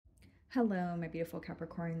Hello, my beautiful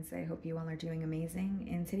Capricorns. I hope you all are doing amazing.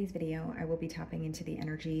 In today's video, I will be tapping into the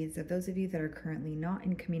energies of those of you that are currently not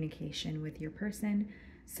in communication with your person.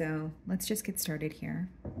 So let's just get started here.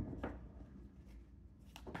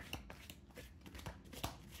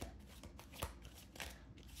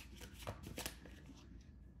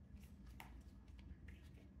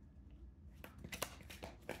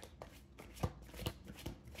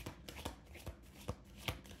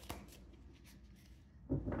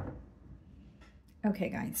 Okay,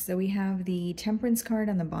 guys, so we have the Temperance card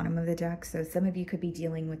on the bottom of the deck. So some of you could be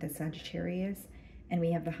dealing with a Sagittarius, and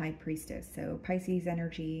we have the High Priestess. So Pisces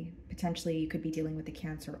energy, potentially you could be dealing with the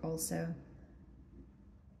Cancer also.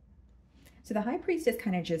 So the High Priestess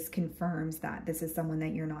kind of just confirms that this is someone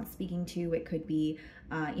that you're not speaking to. It could be,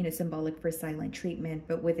 symbolic for silent treatment.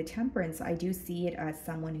 But with the Temperance, I do see it as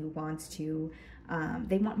someone who wants to,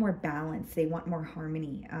 they want more balance. They want more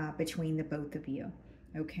harmony between the both of you.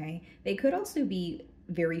 Okay, they could also be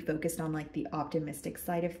very focused on like the optimistic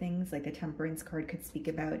side of things. Like the Temperance card could speak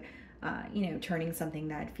about, turning something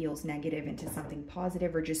that feels negative into something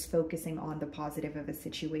positive, or just focusing on the positive of a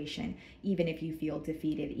situation, even if you feel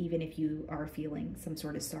defeated, even if you are feeling some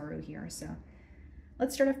sort of sorrow here. So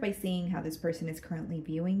let's start off by seeing how this person is currently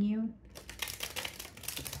viewing you.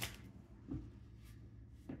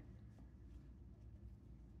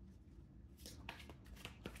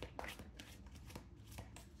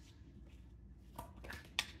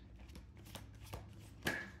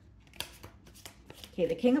 Okay,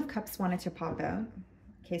 the King of Cups wanted to pop out.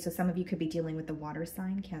 Okay, so some of you could be dealing with the water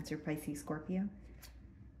sign, Cancer, Pisces, Scorpio.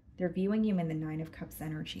 They're viewing you in the Nine of Cups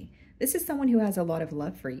energy. This is someone who has a lot of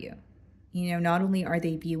love for you. You know, not only are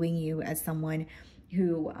they viewing you as someone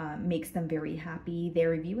who makes them very happy,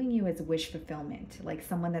 they're viewing you as wish fulfillment, like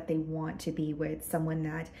someone that they want to be with, someone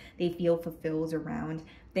that they feel fulfills around.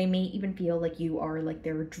 They may even feel like you are like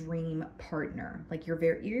their dream partner, like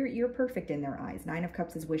you're perfect in their eyes. Nine of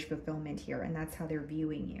Cups is wish fulfillment here, and that's how they're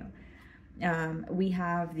viewing you. We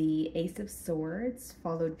have the Ace of Swords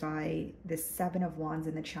followed by the Seven of Wands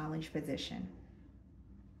in the challenge position.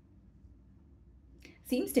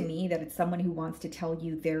 Seems to me that it's someone who wants to tell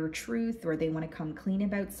you their truth, or they want to come clean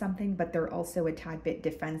about something, but they're also a tad bit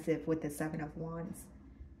defensive with the Seven of Wands.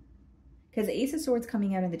 Because Ace of Swords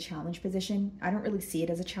coming out in the challenge position, I don't really see it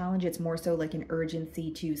as a challenge. It's more so like an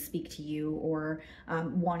urgency to speak to you, or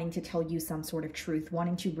wanting to tell you some sort of truth,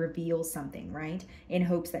 wanting to reveal something, right? In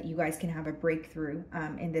hopes that you guys can have a breakthrough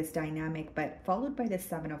in this dynamic, but followed by the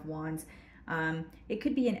Seven of Wands. It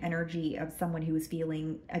could be an energy of someone who is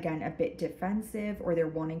feeling, again, a bit defensive, or they're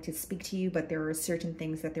wanting to speak to you, but there are certain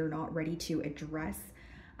things that they're not ready to address.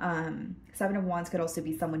 Seven of Wands could also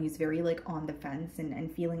be someone who's very like on the fence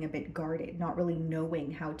and feeling a bit guarded, not really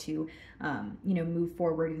knowing how to, move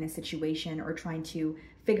forward in a situation, or trying to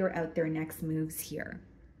figure out their next moves here.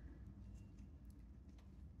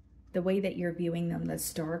 The way that you're viewing them, the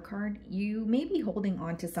Star card, you may be holding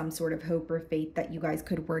on to some sort of hope or faith that you guys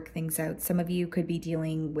could work things out. Some of you could be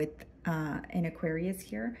dealing with an Aquarius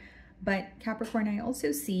here, but Capricorn, I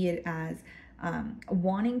also see it as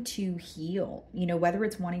wanting to heal, whether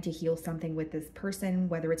it's wanting to heal something with this person,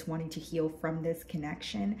 whether it's wanting to heal from this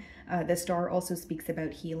connection. The Star also speaks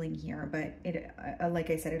about healing here, but it, like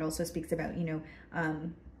I said, it also speaks about,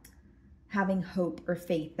 having hope or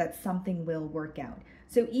faith that something will work out.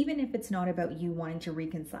 So even if it's not about you wanting to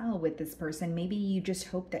reconcile with this person, maybe you just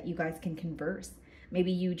hope that you guys can converse.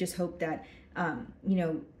 Maybe you just hope that,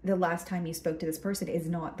 the last time you spoke to this person is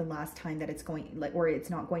not the last time that it's going, like, or it's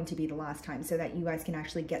not going to be the last time, so that you guys can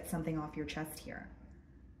actually get something off your chest here.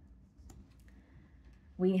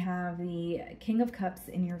 We have the King of Cups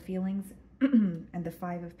in your feelings and the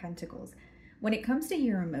Five of Pentacles. When it comes to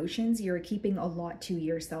your emotions, you're keeping a lot to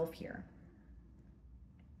yourself here,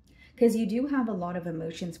 because you do have a lot of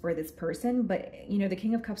emotions for this person, but the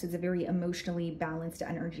King of Cups is a very emotionally balanced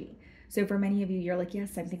energy. So for many of you, you're like,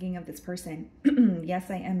 yes, I'm thinking of this person. Yes,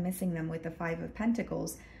 I am missing them with the Five of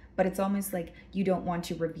Pentacles, but it's almost like you don't want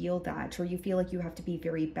to reveal that, or you feel like you have to be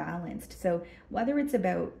very balanced. So whether it's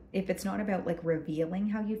about, if it's not about like revealing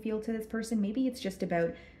how you feel to this person, maybe it's just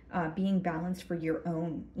about being balanced for your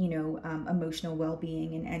own, emotional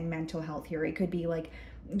well-being and mental health here. It could be like,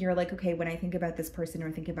 you're like, okay, when I think about this person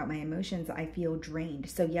or think about my emotions, I feel drained.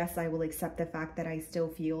 So yes, I will accept the fact that I still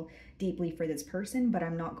feel deeply for this person, but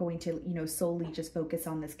I'm not going to, solely just focus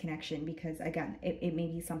on this connection, because again, it may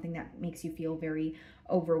be something that makes you feel very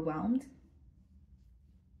overwhelmed.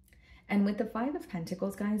 And with the Five of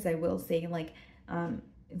Pentacles, guys, I will say, like,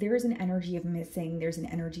 there is an energy of missing, there's an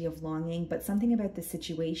energy of longing, but something about the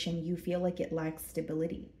situation, you feel like it lacks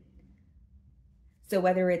stability. So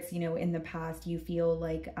whether it's, you know, in the past you feel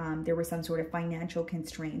like there was some sort of financial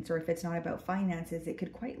constraints, or if it's not about finances, it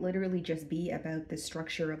could quite literally just be about the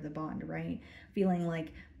structure of the bond, right? Feeling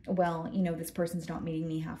like, well, you know, this person's not meeting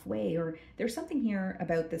me halfway, or there's something here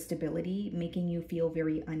about the stability making you feel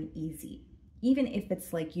very uneasy. Even if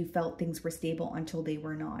it's like you felt things were stable until they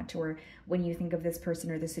were not, or when you think of this person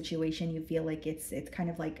or the situation, you feel like it's kind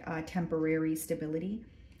of like temporary stability.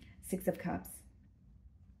 Six of Cups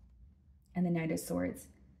and the Knight of Swords.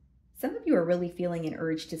 Some of you are really feeling an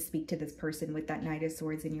urge to speak to this person with that Knight of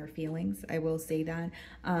Swords in your feelings. I will say that.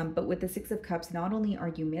 But with the Six of Cups, not only are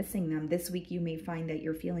you missing them, this week you may find that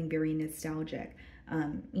you're feeling very nostalgic.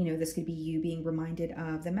 You know, this could be you being reminded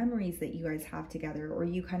of the memories that you guys have together, or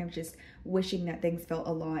you kind of just wishing that things felt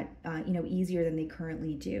a lot, you know, easier than they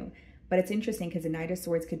currently do. But it's interesting because the Knight of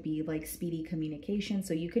Swords could be like speedy communication.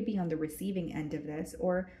 So you could be on the receiving end of this,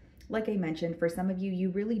 or like I mentioned, for some of you,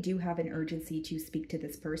 you really do have an urgency to speak to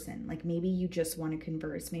this person. Like maybe you just want to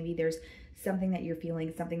converse. Maybe there's something that you're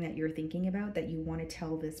feeling, something that you're thinking about that you want to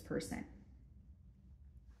tell this person.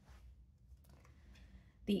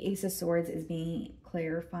 The Ace of Swords is being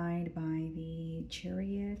clarified by the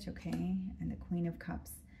Chariot, okay, and the Queen of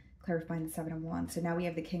Cups, clarifying the Seven of Wands. So now we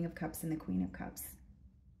have the King of Cups and the Queen of Cups.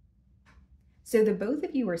 So the both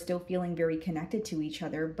of you are still feeling very connected to each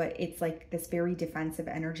other, but it's like this very defensive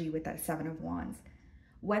energy with that Seven of Wands.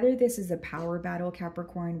 Whether this is a power battle,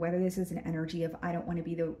 Capricorn, whether this is an energy of I don't want to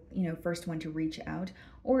be the, you know, first one to reach out,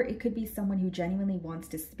 or it could be someone who genuinely wants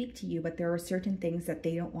to speak to you, but there are certain things that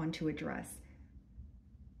they don't want to address.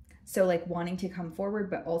 So like wanting to come forward,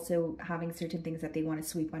 but also having certain things that they want to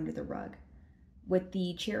sweep under the rug. With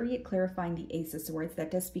the Chariot clarifying the Ace of Swords,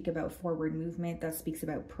 that does speak about forward movement, that speaks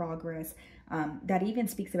about progress, that even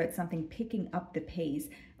speaks about something picking up the pace,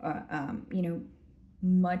 you know,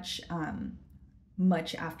 much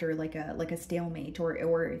after like a stalemate,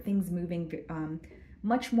 or things moving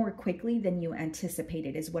much more quickly than you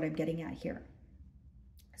anticipated is what I'm getting at here.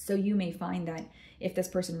 So you may find that if this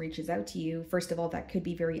person reaches out to you, first of all, that could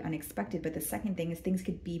be very unexpected. But the second thing is things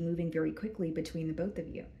could be moving very quickly between the both of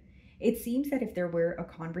you. It seems that if there were a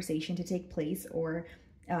conversation to take place, or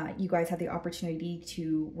you guys had the opportunity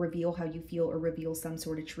to reveal how you feel or reveal some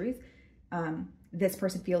sort of truth, this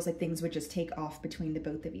person feels like things would just take off between the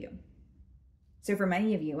both of you. So for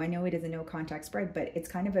many of you, I know it is a no contact spread, but it's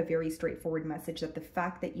kind of a very straightforward message that the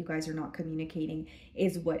fact that you guys are not communicating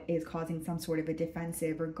is what is causing some sort of a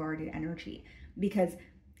defensive or guarded energy. Because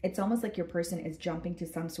it's almost like your person is jumping to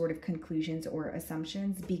some sort of conclusions or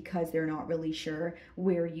assumptions because they're not really sure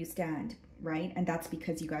where you stand, right? And that's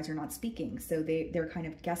because you guys are not speaking. So they're kind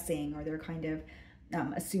of guessing, or they're kind of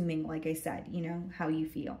assuming, like I said, you know, how you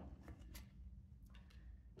feel.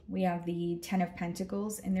 We have the Ten of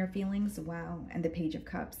Pentacles in their feelings. Wow. And the Page of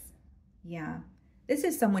Cups. Yeah. This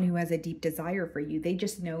is someone who has a deep desire for you. They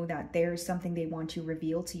just know that there's something they want to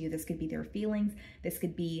reveal to you. This could be their feelings. This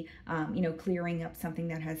could be, you know, clearing up something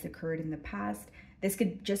that has occurred in the past. This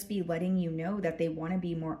could just be letting you know that they want to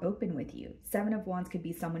be more open with you. Seven of Wands could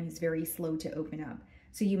be someone who's very slow to open up.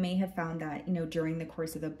 So you may have found that, you know, during the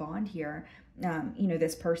course of the bond here, you know,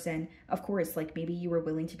 this person, of course, like maybe you were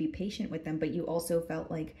willing to be patient with them, but you also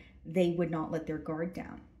felt like they would not let their guard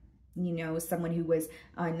down. You know, someone who was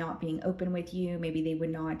not being open with you, maybe they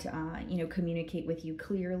would not, you know, communicate with you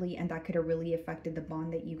clearly, and that could have really affected the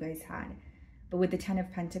bond that you guys had. But with the Ten of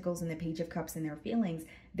Pentacles and the Page of Cups in their feelings,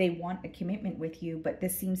 they want a commitment with you, but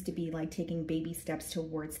this seems to be like taking baby steps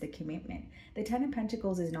towards the commitment. The Ten of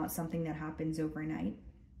Pentacles is not something that happens overnight.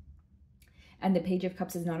 And the Page of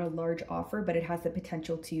Cups is not a large offer, but it has the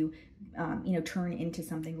potential to, you know, turn into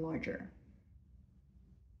something larger.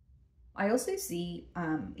 I also see,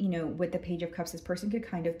 you know, with the Page of Cups, this person could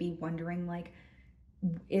kind of be wondering, like,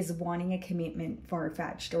 is wanting a commitment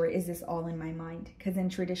far-fetched, or is this all in my mind? Because in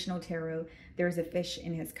traditional tarot, there's a fish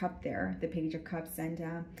in his cup there, the Page of Cups, and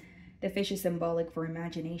the fish is symbolic for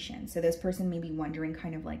imagination. So this person may be wondering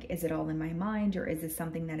kind of like, is it all in my mind, or is this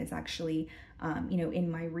something that is actually, you know,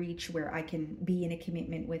 in my reach where I can be in a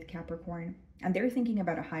commitment with Capricorn? And they're thinking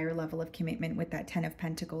about a higher level of commitment with that Ten of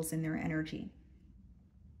Pentacles in their energy.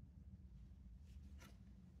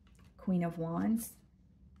 Queen of Wands,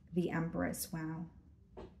 the Empress. Wow.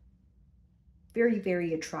 Very,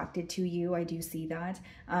 very attracted to you. I do see that.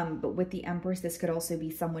 But with the Empress, this could also be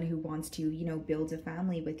someone who wants to, you know, build a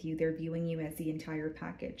family with you. They're viewing you as the entire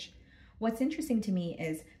package. What's interesting to me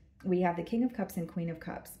is we have the King of Cups and Queen of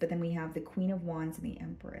Cups, but then we have the Queen of Wands and the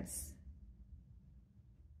Empress.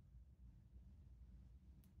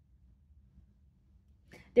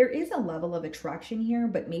 There is a level of attraction here,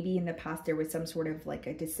 but maybe in the past there was some sort of like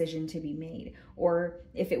a decision to be made. Or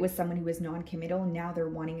if it was someone who was non-committal, now they're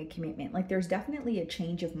wanting a commitment. Like there's definitely a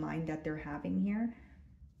change of mind that they're having here.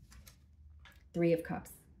 Three of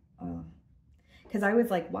Cups. Oh. Because I was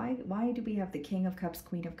like, why do we have the King of Cups,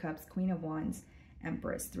 Queen of Cups, Queen of Wands,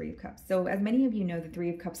 Empress, Three of Cups? So as many of you know, the Three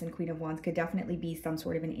of Cups and Queen of Wands could definitely be some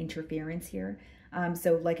sort of an interference here.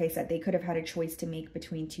 So like I said, they could have had a choice to make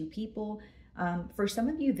between two people. For some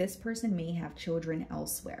of you, this person may have children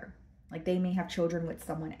elsewhere. Like they may have children with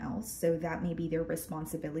someone else. So that may be their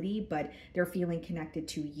responsibility, but they're feeling connected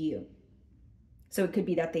to you. So it could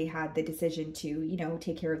be that they had the decision to, you know,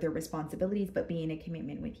 take care of their responsibilities, but be in a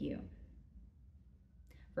commitment with you.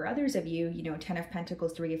 For others of you, you know, 10 of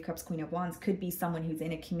Pentacles, 3 of Cups, Queen of Wands could be someone who's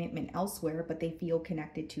in a commitment elsewhere, but they feel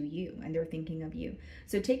connected to you and they're thinking of you.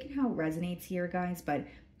 So take it how it resonates here, guys, but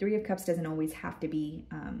 3 of Cups doesn't always have to be,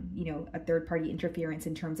 you know, a third-party interference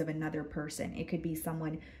in terms of another person. It could be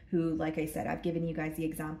someone who, like I said, I've given you guys the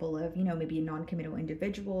example of, you know, maybe a non-committal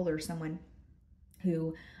individual or someone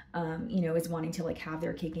who, you know, is wanting to like have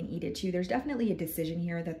their cake and eat it too. There's definitely a decision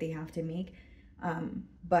here that they have to make.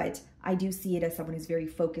 But I do see it as someone who's very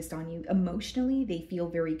focused on you. Emotionally, they feel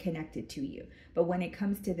very connected to you. But when it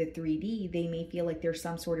comes to the 3D, they may feel like there's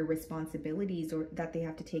some sort of responsibilities or that they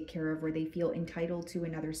have to take care of, or they feel entitled to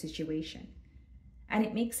another situation. And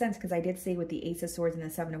it makes sense because I did say with the Ace of Swords and the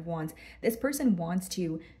Seven of Wands, this person wants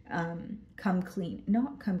to come clean.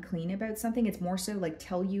 Not come clean about something. It's more so like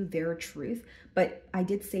tell you their truth. But I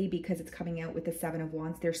did say because it's coming out with the Seven of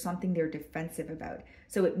Wands, there's something they're defensive about.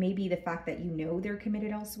 So it may be the fact that you know they're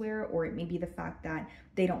committed elsewhere, or it may be the fact that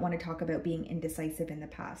they don't want to talk about being indecisive in the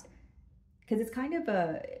past. Because it's kind of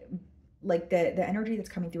a... like the energy that's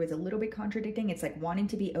coming through is a little bit contradicting. It's like wanting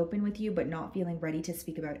to be open with you, but not feeling ready to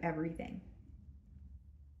speak about everything.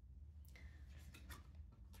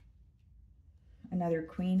 Another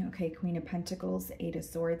Queen. Okay, Queen of Pentacles, Eight of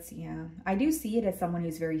Swords. Yeah, I do see it as someone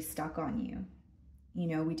who's very stuck on you. You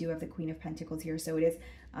know, we do have the Queen of Pentacles here, so it is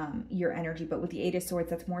your energy. But with the Eight of Swords,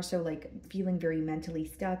 that's more so like feeling very mentally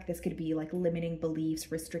stuck. This could be like limiting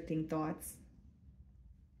beliefs, restricting thoughts.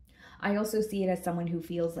 I also see it as someone who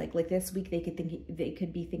feels like this week they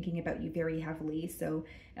could be thinking about you very heavily. So,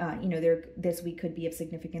 you know, this week could be of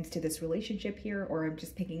significance to this relationship here, or I'm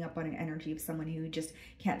just picking up on an energy of someone who just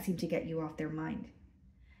can't seem to get you off their mind.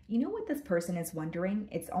 You know what this person is wondering?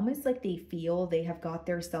 It's almost like they feel they have got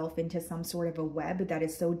themselves into some sort of a web that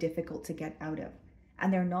is so difficult to get out of,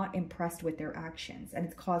 and they're not impressed with their actions, and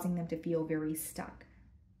it's causing them to feel very stuck.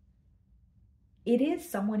 It is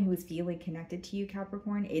someone who is feeling connected to you,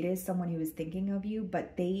 Capricorn. It is someone who is thinking of you,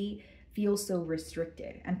 but they feel so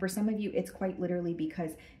restricted. And for some of you, it's quite literally because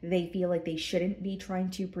they feel like they shouldn't be trying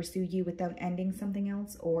to pursue you without ending something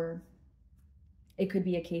else, or it could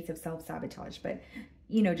be a case of self-sabotage. But,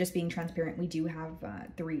 you know, just being transparent, we do have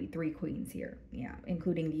three queens here, yeah,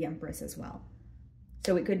 including the Empress as well.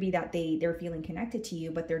 So it could be that they're feeling connected to you,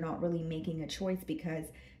 but they're not really making a choice because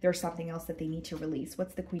there's something else that they need to release.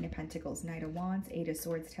 What's the Queen of Pentacles? Knight of Wands, Eight of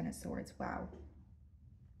Swords, Ten of Swords. Wow.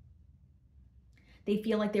 They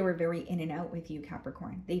feel like they were very in and out with you,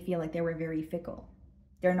 Capricorn. They feel like they were very fickle.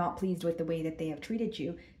 They're not pleased with the way that they have treated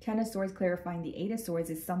you. Ten of Swords clarifying the Eight of Swords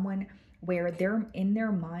is someone where they're in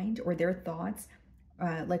their mind or their thoughts,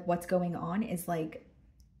 like what's going on is like,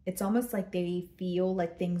 it's almost like they feel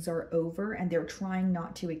like things are over and they're trying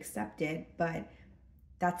not to accept it, but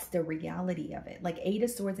that's the reality of it. Like Eight of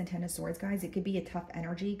Swords and Ten of Swords, guys, it could be a tough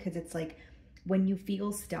energy because it's like when you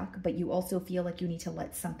feel stuck, but you also feel like you need to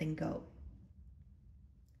let something go.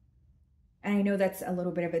 And I know that's a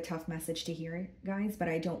little bit of a tough message to hear, guys, but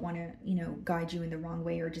I don't want to, you know, guide you in the wrong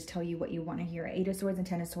way or just tell you what you want to hear. Eight of Swords and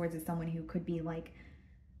Ten of Swords is someone who could be like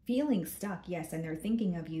feeling stuck, yes, and they're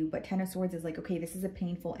thinking of you, but Ten of Swords is like, okay, this is a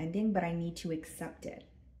painful ending, but I need to accept it.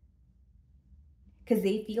 Because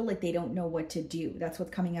they feel like they don't know what to do. That's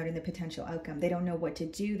what's coming out in the potential outcome. They don't know what to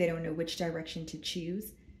do. They don't know which direction to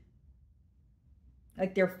choose.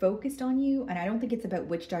 Like they're focused on you, and I don't think it's about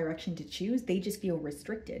which direction to choose. They just feel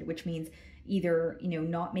restricted, which means either, you know,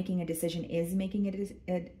 not making a decision is making a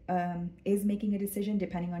decision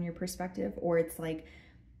depending on your perspective, or it's like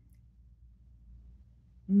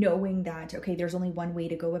knowing that, okay, there's only one way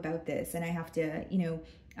to go about this and I have to, you know,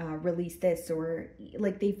 release this, or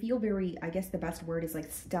like they feel very, I guess the best word is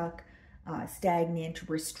like stuck, stagnant,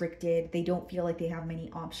 restricted. They don't feel like they have many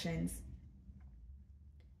options.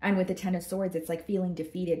 And with the Ten of Swords, it's like feeling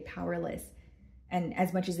defeated, powerless. And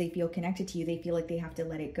as much as they feel connected to you, they feel like they have to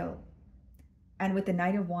let it go. And with the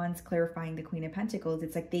Knight of Wands clarifying the Queen of Pentacles,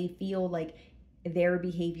 it's like they feel like their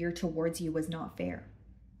behavior towards you was not fair.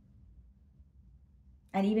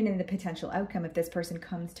 And even in the potential outcome, if this person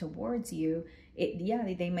comes towards you,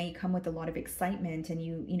 they may come with a lot of excitement, and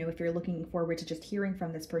if you're looking forward to just hearing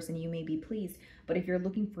from this person, you may be pleased. But if you're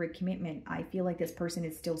looking for a commitment, I feel like this person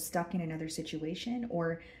is still stuck in another situation,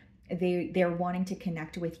 or they're wanting to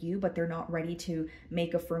connect with you, but they're not ready to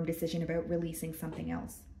make a firm decision about releasing something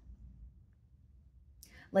else.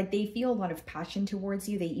 Like, they feel a lot of passion towards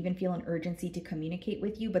you. They even feel an urgency to communicate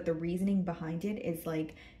with you, but the reasoning behind it is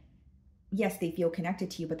like, yes, they feel connected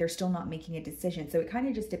to you, but they're still not making a decision. So it kind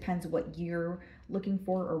of just depends what you're looking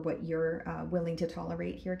for or what you're willing to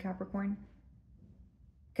tolerate here, Capricorn.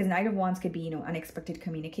 Because Knight of Wands could be, unexpected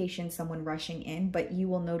communication, someone rushing in, but you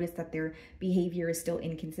will notice that their behavior is still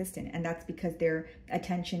inconsistent. And that's because their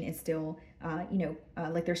attention is still,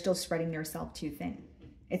 like they're still spreading their self too thin.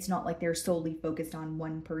 It's not like they're solely focused on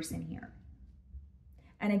one person here.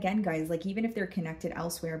 And again, guys, like, even if they're connected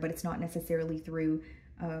elsewhere, but it's not necessarily through,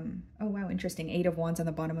 oh wow, interesting, 8 of Wands on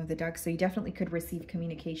the bottom of the deck. So you definitely could receive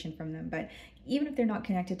communication from them. But even if they're not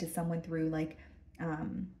connected to someone through like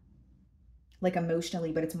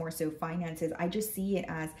emotionally, but it's more so finances, I just see it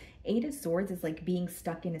as 8 of Swords is like being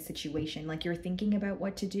stuck in a situation. Like, you're thinking about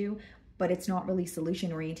what to do, but it's not really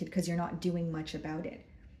solution oriented because you're not doing much about it.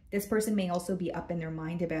 This person may also be up in their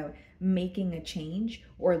mind about making a change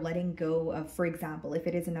or letting go of, for example, if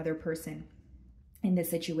it is another person in this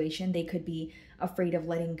situation, they could be afraid of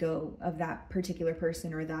letting go of that particular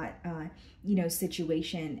person or that,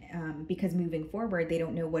 situation, because moving forward, they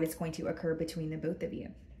don't know what is going to occur between the both of you.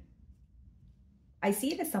 I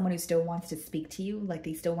see it as someone who still wants to speak to you, like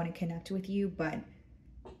they still want to connect with you, but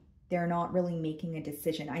they're not really making a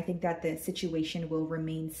decision. I think that the situation will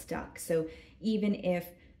remain stuck. So even if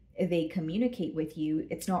they communicate with you,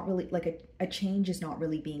 it's not really like a change is not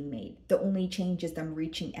really being made. The only change is them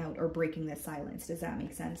reaching out or breaking the silence. Does that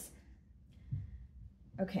make sense?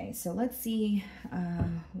 Okay, so let's see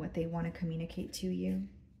what they want to communicate to you.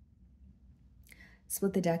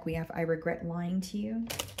 Split the deck. We have I regret lying to you.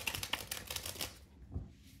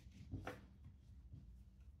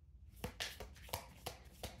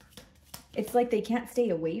 It's like they can't stay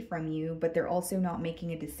away from you, but they're also not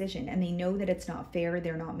making a decision. And they know that it's not fair.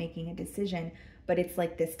 They're not making a decision, but it's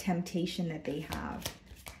like this temptation that they have.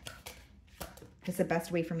 That's the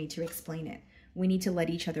best way for me to explain it. We need to let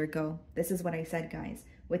each other go. This is what I said, guys,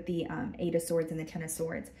 with the 8 of Swords and the 10 of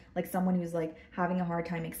Swords. Like someone who's like having a hard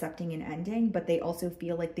time accepting an ending, but they also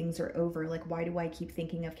feel like things are over. Like, why do I keep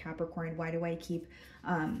thinking of Capricorn? Why do I keep,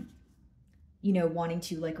 wanting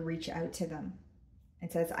to like reach out to them?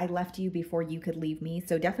 It says, I left you before you could leave me.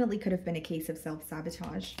 So definitely could have been a case of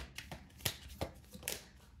self-sabotage.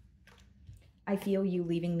 I feel you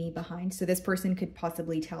leaving me behind. So this person could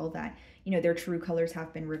possibly tell that, their true colors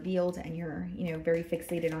have been revealed and you're, very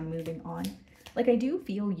fixated on moving on. Like, I do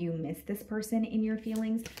feel you miss this person in your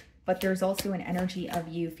feelings, but there's also an energy of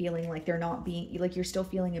you feeling like they're not being, like you're still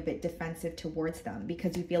feeling a bit defensive towards them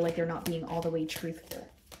because you feel like they're not being all the way truthful.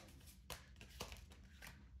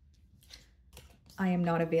 I am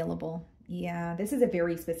not available. Yeah, this is a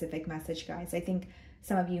very specific message, guys. I think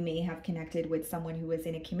some of you may have connected with someone who was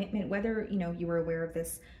in a commitment, whether, you were aware of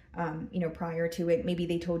this, prior to it. Maybe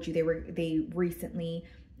they told you they recently,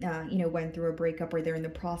 went through a breakup, or they're in the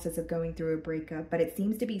process of going through a breakup, but it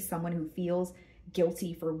seems to be someone who feels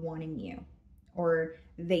guilty for wanting you, or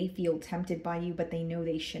they feel tempted by you, but they know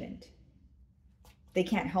they shouldn't. They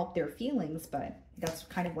can't help their feelings, but that's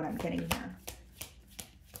kind of what I'm getting here.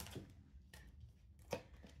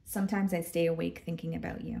 Sometimes I stay awake thinking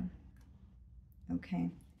about you.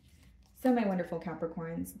 Okay. So my wonderful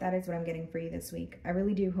Capricorns, that is what I'm getting for you this week. I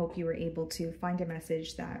really do hope you were able to find a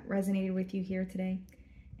message that resonated with you here today.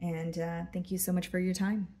 And thank you so much for your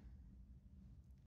time.